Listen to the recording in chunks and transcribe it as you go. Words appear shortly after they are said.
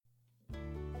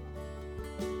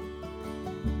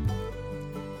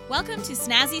Welcome to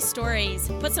Snazzy Stories.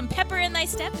 Put some pepper in thy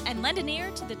step and lend an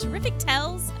ear to the terrific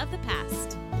tales of the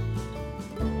past.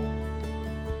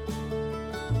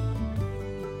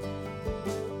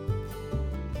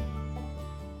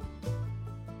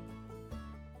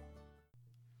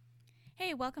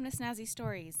 Hey, welcome to Snazzy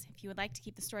Stories. If you would like to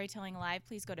keep the storytelling alive,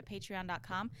 please go to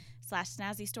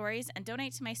patreon.com/Snazzy Stories and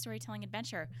donate to my storytelling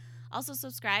adventure. Also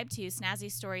subscribe to Snazzy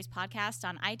Stories podcast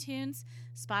on iTunes,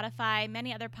 Spotify,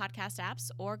 many other podcast apps,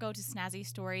 or go to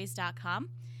snazzystories.com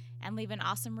and leave an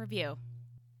awesome review.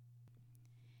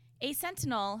 A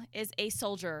sentinel is a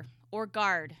soldier or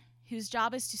guard whose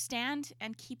job is to stand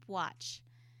and keep watch.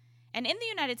 And in the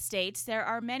United States, there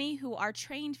are many who are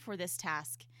trained for this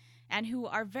task and who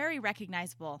are very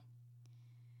recognizable.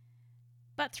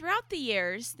 But throughout the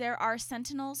years, there are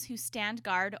sentinels who stand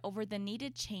guard over the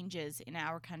needed changes in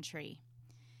our country.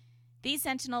 These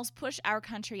sentinels push our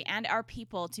country and our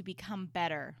people to become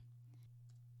better.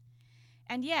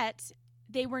 And yet,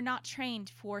 they were not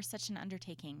trained for such an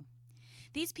undertaking.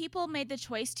 These people made the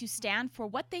choice to stand for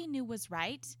what they knew was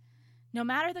right, no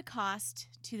matter the cost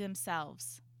to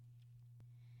themselves.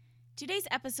 Today's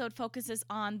episode focuses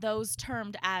on those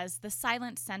termed as the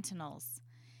Silent Sentinels.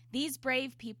 These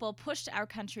brave people pushed our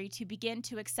country to begin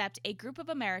to accept a group of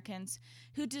Americans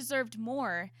who deserved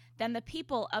more than the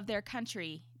people of their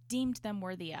country deemed them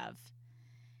worthy of.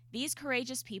 These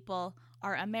courageous people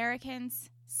are Americans,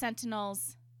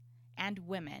 sentinels, and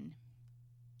women.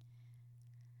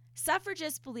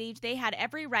 Suffragists believed they had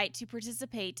every right to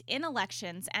participate in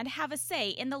elections and have a say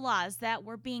in the laws that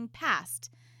were being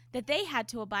passed that they had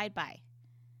to abide by.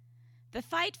 The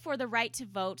fight for the right to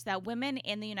vote that women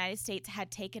in the United States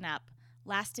had taken up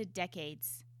lasted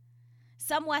decades.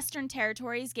 Some Western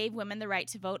territories gave women the right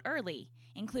to vote early,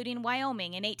 including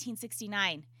Wyoming in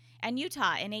 1869 and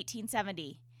Utah in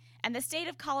 1870, and the state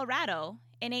of Colorado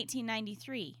in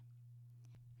 1893.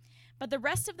 But the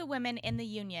rest of the women in the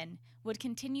Union would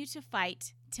continue to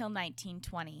fight till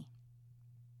 1920.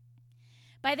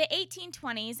 By the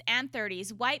 1820s and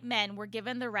 30s, white men were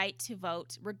given the right to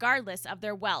vote regardless of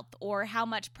their wealth or how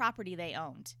much property they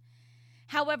owned.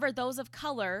 However, those of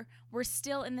color were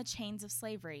still in the chains of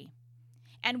slavery,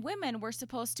 and women were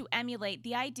supposed to emulate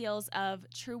the ideals of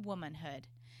true womanhood,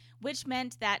 which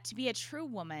meant that to be a true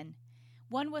woman,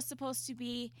 one was supposed to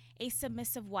be a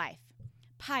submissive wife,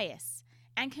 pious,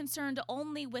 and concerned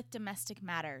only with domestic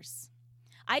matters.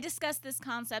 I discussed this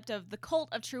concept of the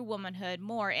cult of true womanhood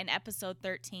more in episode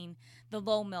 13, The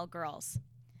Low Mill Girls.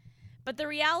 But the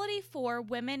reality for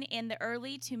women in the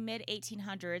early to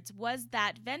mid-1800s was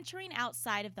that venturing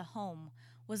outside of the home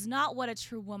was not what a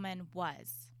true woman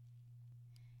was.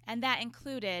 And that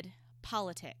included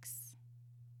politics.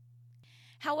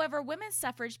 However, women's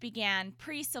suffrage began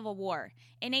pre-Civil War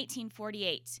in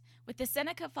 1848 with the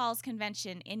Seneca Falls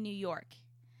Convention in New York.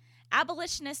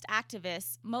 Abolitionist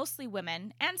activists, mostly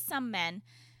women and some men,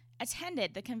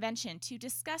 attended the convention to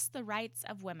discuss the rights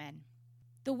of women.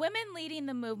 The women leading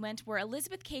the movement were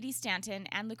Elizabeth Cady Stanton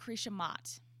and Lucretia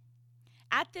Mott.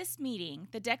 At this meeting,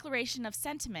 the Declaration of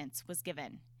Sentiments was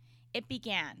given. It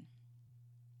began,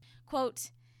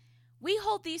 quote, "We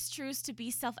hold these truths to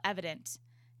be self-evident,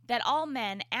 that all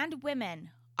men and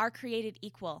women are created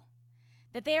equal,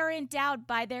 that they are endowed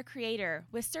by their Creator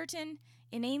with certain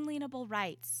inalienable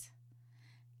rights,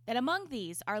 that among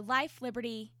these are life,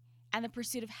 liberty, and the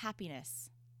pursuit of happiness,"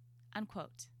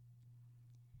 unquote.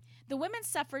 The women's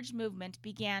suffrage movement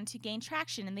began to gain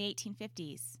traction in the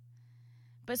 1850s,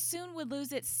 but soon would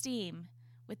lose its steam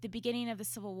with the beginning of the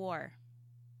Civil War.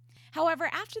 However,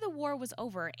 after the war was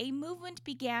over, a movement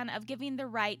began of giving the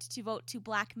right to vote to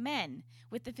black men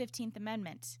with the 15th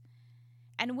Amendment,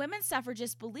 and women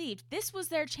suffragists believed this was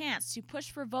their chance to push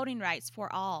for voting rights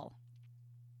for all.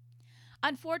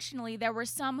 Unfortunately, there were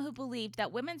some who believed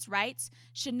that women's rights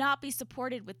should not be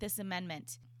supported with this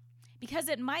amendment, because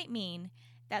it might mean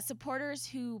that supporters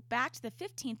who backed the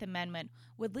 15th Amendment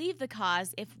would leave the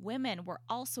cause if women were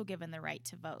also given the right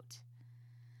to vote.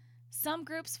 Some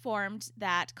groups formed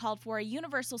that called for a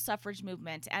universal suffrage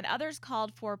movement, and others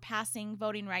called for passing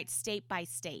voting rights state by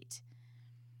state.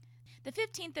 The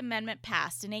 15th Amendment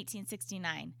passed in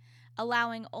 1869,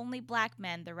 allowing only black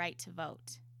men the right to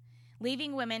vote,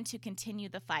 leaving women to continue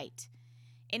the fight.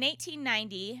 In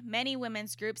 1890, many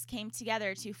women's groups came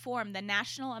together to form the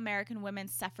National American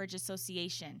Women's Suffrage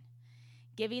Association,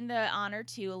 giving the honor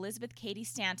to Elizabeth Cady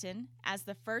Stanton as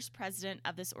the first president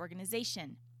of this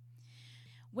organization.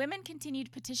 Women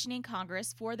continued petitioning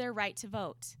Congress for their right to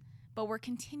vote, but were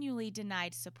continually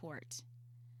denied support.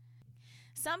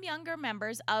 Some younger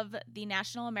members of the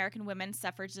National American Women's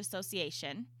Suffrage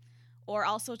Association, or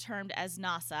also termed as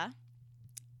NASA,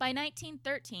 by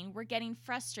 1913 were getting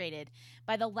frustrated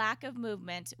by the lack of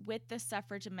movement with the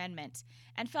suffrage amendment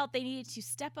and felt they needed to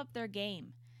step up their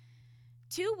game.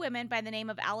 Two women by the name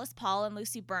of Alice Paul and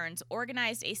Lucy Burns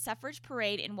organized a suffrage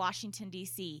parade in Washington,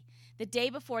 D.C., the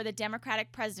day before the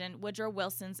Democratic President Woodrow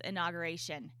Wilson's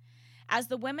inauguration. As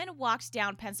the women walked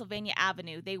down Pennsylvania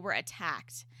Avenue, they were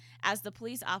attacked as the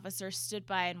police officers stood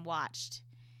by and watched.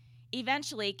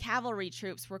 Eventually, cavalry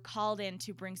troops were called in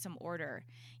to bring some order,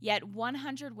 yet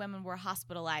 100 women were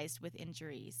hospitalized with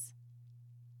injuries.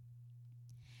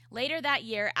 Later that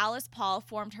year, Alice Paul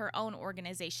formed her own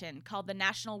organization called the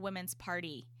National Women's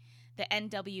Party, the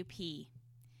NWP.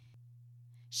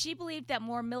 She believed that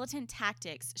more militant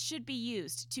tactics should be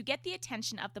used to get the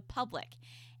attention of the public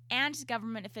and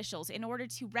government officials in order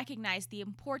to recognize the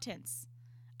importance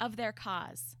of their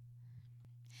cause.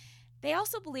 They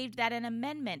also believed that an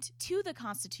amendment to the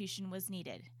Constitution was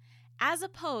needed, as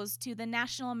opposed to the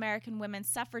National American Women's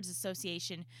Suffrage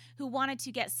Association, who wanted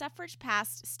to get suffrage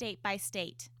passed state by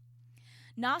state.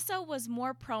 NASA was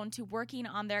more prone to working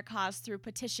on their cause through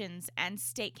petitions and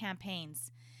state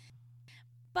campaigns.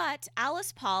 But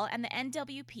Alice Paul and the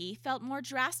NWP felt more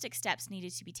drastic steps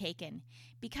needed to be taken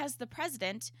because the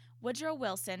president, Woodrow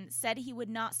Wilson, said he would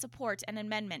not support an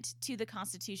amendment to the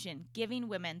Constitution giving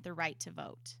women the right to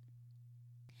vote.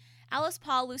 Alice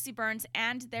Paul, Lucy Burns,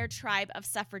 and their tribe of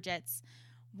suffragettes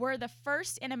were the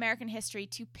first in American history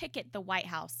to picket the White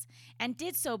House and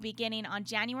did so beginning on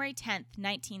January 10,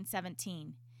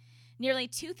 1917. Nearly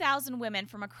 2,000 women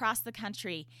from across the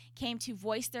country came to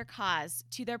voice their cause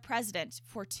to their president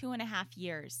for 2.5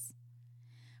 years.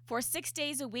 For 6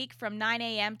 days a week from 9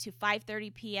 a.m. to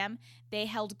 5:30 p.m., they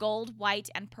held gold, white,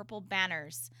 and purple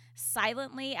banners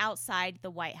silently outside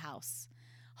the White House,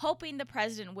 hoping the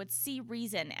president would see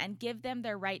reason and give them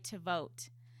their right to vote.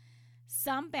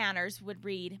 Some banners would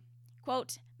read,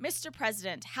 quote, "Mr.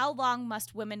 President, how long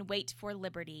must women wait for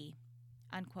liberty?"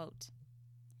 Unquote.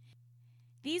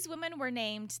 These women were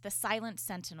named the Silent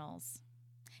Sentinels.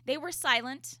 They were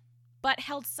silent, but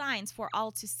held signs for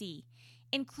all to see,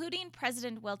 including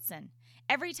President Wilson,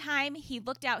 every time he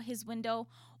looked out his window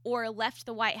or left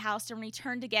the White House and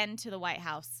returned again to the White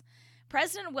House.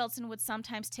 President Wilson would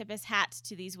sometimes tip his hat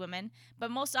to these women,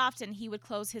 but most often he would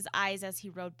close his eyes as he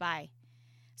rode by,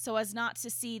 so as not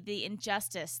to see the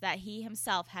injustice that he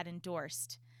himself had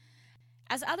endorsed.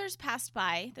 As others passed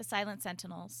by, the Silent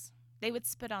Sentinels, they would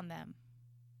spit on them,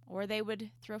 or they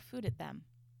would throw food at them.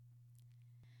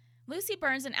 Lucy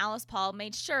Burns and Alice Paul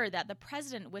made sure that the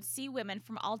president would see women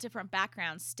from all different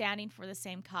backgrounds standing for the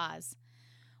same cause.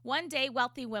 One day,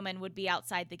 wealthy women would be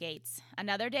outside the gates.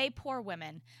 Another day, poor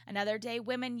women. Another day,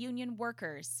 women union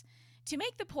workers. To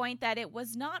make the point that it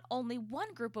was not only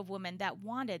one group of women that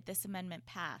wanted this amendment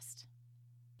passed.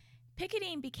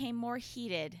 Picketing became more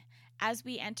heated as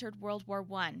we entered World War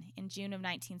I in June of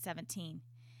 1917,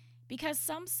 because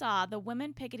some saw the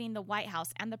women picketing the White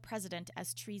House and the president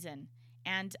as treason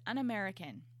and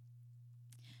un-American,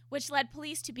 which led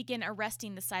police to begin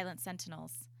arresting the Silent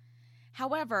Sentinels.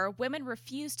 However, women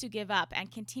refused to give up and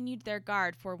continued their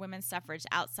guard for women's suffrage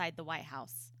outside the White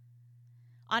House.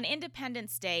 On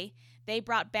Independence Day, they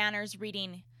brought banners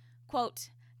reading,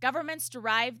 quote, "Governments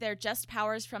derive their just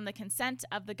powers from the consent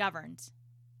of the governed,"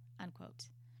 unquote.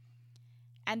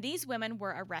 And these women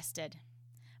were arrested,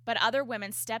 but other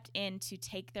women stepped in to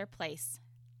take their place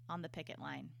on the picket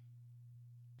line.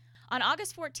 On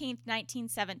August 14,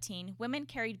 1917, women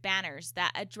carried banners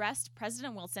that addressed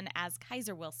President Wilson as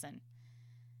Kaiser Wilson.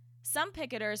 Some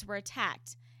picketers were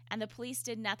attacked, and the police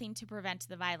did nothing to prevent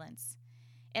the violence.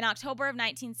 In October of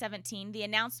 1917, the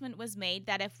announcement was made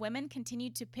that if women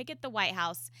continued to picket the White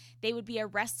House, they would be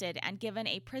arrested and given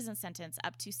a prison sentence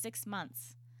up to 6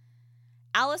 months.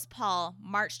 Alice Paul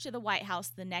marched to the White House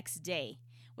the next day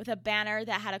with a banner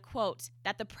that had a quote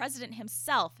that the president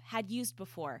himself had used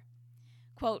before.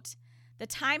 Quote, "The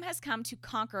time has come to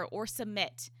conquer or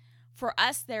submit. For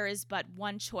us, there is but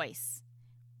one choice.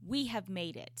 We have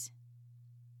made it."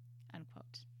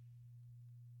 Unquote.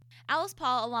 Alice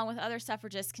Paul, along with other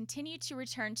suffragists, continued to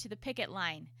return to the picket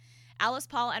line. Alice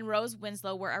Paul and Rose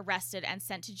Winslow were arrested and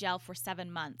sent to jail for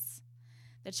 7 months,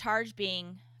 the charge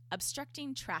being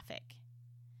obstructing traffic.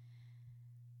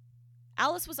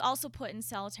 Alice was also put in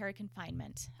solitary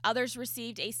confinement. Others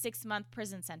received a 6-month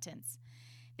prison sentence.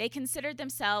 They considered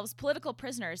themselves political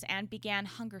prisoners and began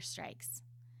hunger strikes.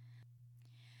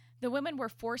 The women were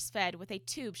force-fed with a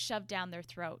tube shoved down their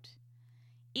throat.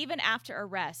 Even after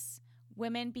arrests,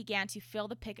 women began to fill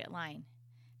the picket line.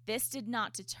 This did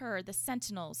not deter the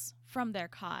Sentinels from their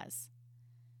cause.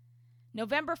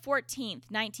 November 14,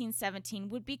 1917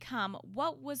 would become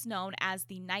what was known as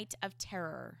the Night of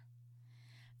Terror.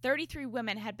 33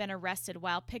 women had been arrested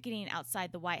while picketing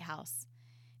outside the White House.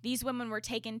 These women were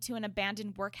taken to an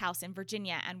abandoned workhouse in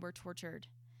Virginia and were tortured.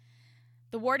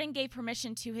 The warden gave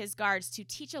permission to his guards to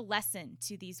teach a lesson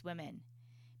to these women,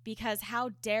 because how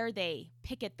dare they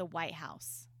picket the White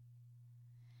House?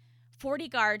 40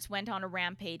 guards went on a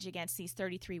rampage against these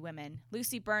 33 women.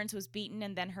 Lucy Burns was beaten,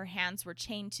 and then her hands were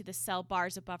chained to the cell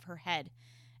bars above her head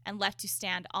and left to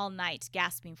stand all night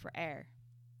gasping for air.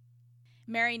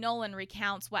 Mary Nolan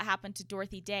recounts what happened to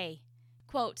Dorothy Day.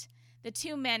 Quote, "The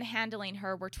two men handling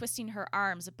her were twisting her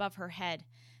arms above her head.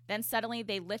 Then suddenly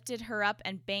they lifted her up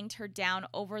and banged her down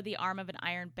over the arm of an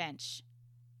iron bench.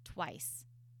 Twice."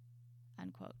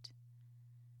 Unquote.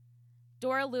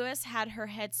 Dora Lewis had her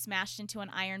head smashed into an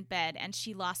iron bed and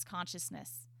she lost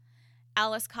consciousness.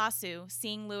 Alice Kasu,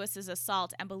 seeing Lewis's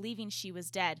assault and believing she was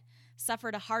dead,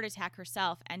 suffered a heart attack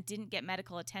herself and didn't get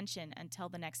medical attention until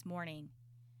the next morning.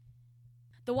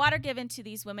 The water given to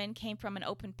these women came from an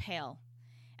open pail,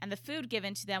 and the food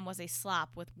given to them was a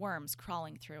slop with worms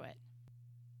crawling through it.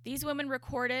 These women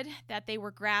recorded that they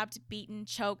were grabbed, beaten,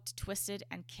 choked, twisted,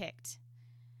 and kicked.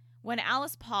 When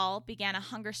Alice Paul began a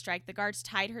hunger strike, the guards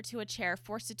tied her to a chair,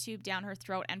 forced a tube down her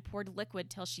throat, and poured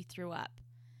liquid till she threw up.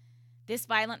 This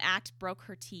violent act broke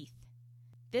her teeth.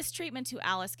 This treatment to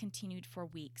Alice continued for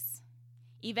weeks.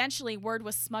 Eventually, word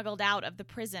was smuggled out of the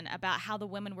prison about how the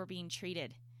women were being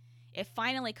treated. It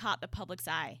finally caught the public's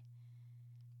eye.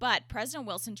 But President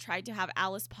Wilson tried to have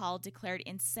Alice Paul declared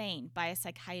insane by a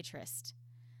psychiatrist.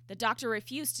 The doctor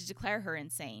refused to declare her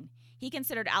insane. He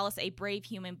considered Alice a brave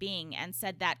human being and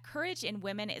said that courage in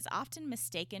women is often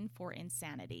mistaken for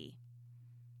insanity.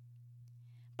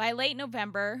 By late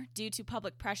November, due to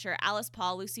public pressure, Alice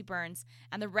Paul, Lucy Burns,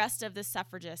 and the rest of the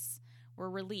suffragists were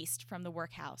released from the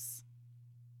workhouse.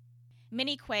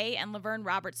 Minnie Quay and Laverne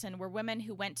Robertson were women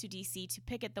who went to D.C. to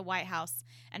picket the White House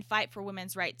and fight for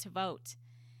women's right to vote.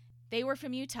 They were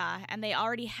from Utah, and they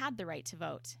already had the right to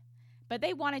vote. But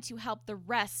they wanted to help the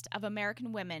rest of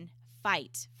American women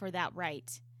fight for that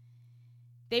right.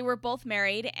 They were both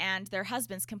married, and their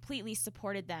husbands completely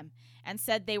supported them and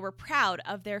said they were proud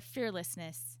of their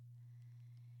fearlessness.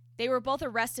 They were both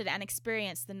arrested and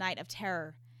experienced the night of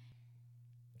terror.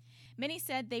 Minnie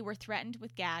said they were threatened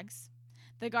with gags.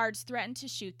 The guards threatened to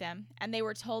shoot them, and they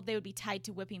were told they would be tied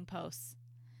to whipping posts.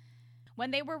 When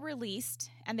they were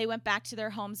released and they went back to their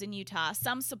homes in Utah,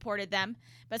 some supported them,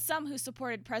 but some who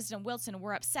supported President Wilson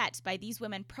were upset by these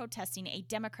women protesting a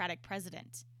Democratic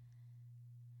president.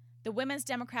 The Women's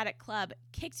Democratic Club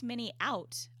kicked Minnie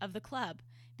out of the club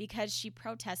because she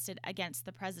protested against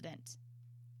the president.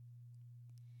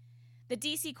 The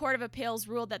D.C. Court of Appeals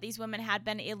ruled that these women had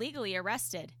been illegally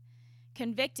arrested,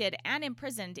 convicted, and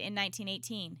imprisoned in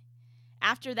 1918.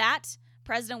 After that,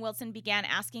 President Wilson began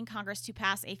asking Congress to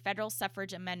pass a federal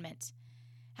suffrage amendment.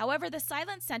 However, the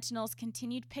Silent Sentinels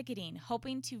continued picketing,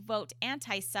 hoping to vote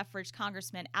anti-suffrage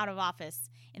congressmen out of office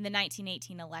in the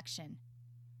 1918 election.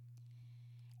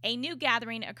 A new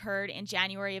gathering occurred in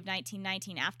January of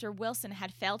 1919 after Wilson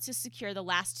had failed to secure the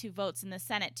last two votes in the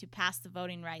Senate to pass the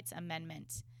Voting Rights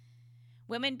Amendment.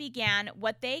 Women began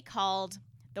what they called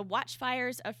the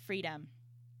Watchfires of Freedom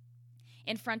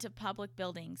in front of public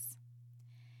buildings.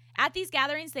 At these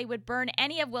gatherings, they would burn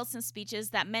any of Wilson's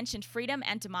speeches that mentioned freedom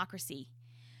and democracy.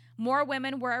 More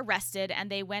women were arrested, and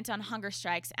they went on hunger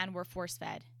strikes and were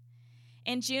force-fed.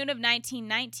 In June of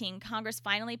 1919, Congress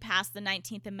finally passed the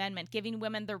 19th Amendment, giving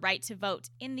women the right to vote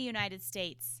in the United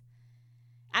States.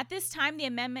 At this time, the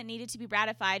amendment needed to be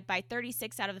ratified by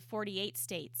 36 out of the 48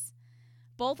 states.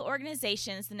 Both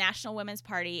organizations, the National Women's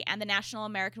Party and the National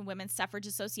American Women's Suffrage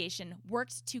Association,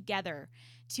 worked together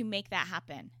to make that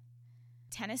happen.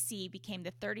 Tennessee became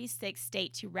the 36th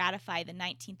state to ratify the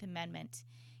 19th Amendment,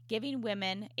 giving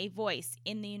women a voice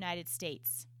in the United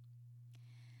States.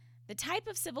 The type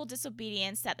of civil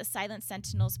disobedience that the Silent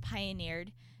Sentinels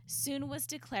pioneered soon was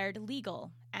declared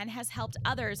legal and has helped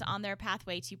others on their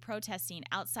pathway to protesting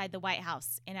outside the White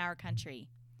House in our country.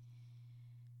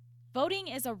 Voting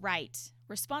is a right,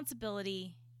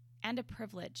 responsibility, and a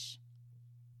privilege.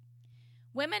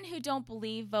 Women who don't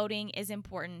believe voting is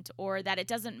important or that it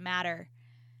doesn't matter,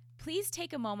 please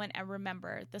take a moment and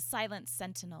remember the Silent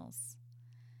Sentinels,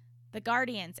 the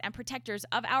guardians and protectors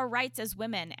of our rights as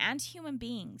women and human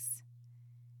beings.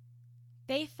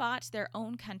 They fought their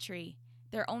own country,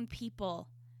 their own people,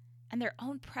 and their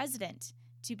own president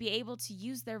to be able to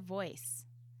use their voice.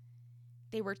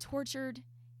 They were tortured,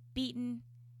 beaten,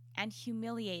 and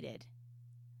humiliated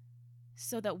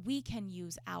so that we can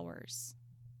use ours.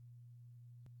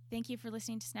 Thank you for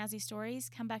listening to Snazzy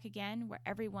Stories. Come back again where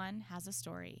everyone has a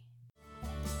story.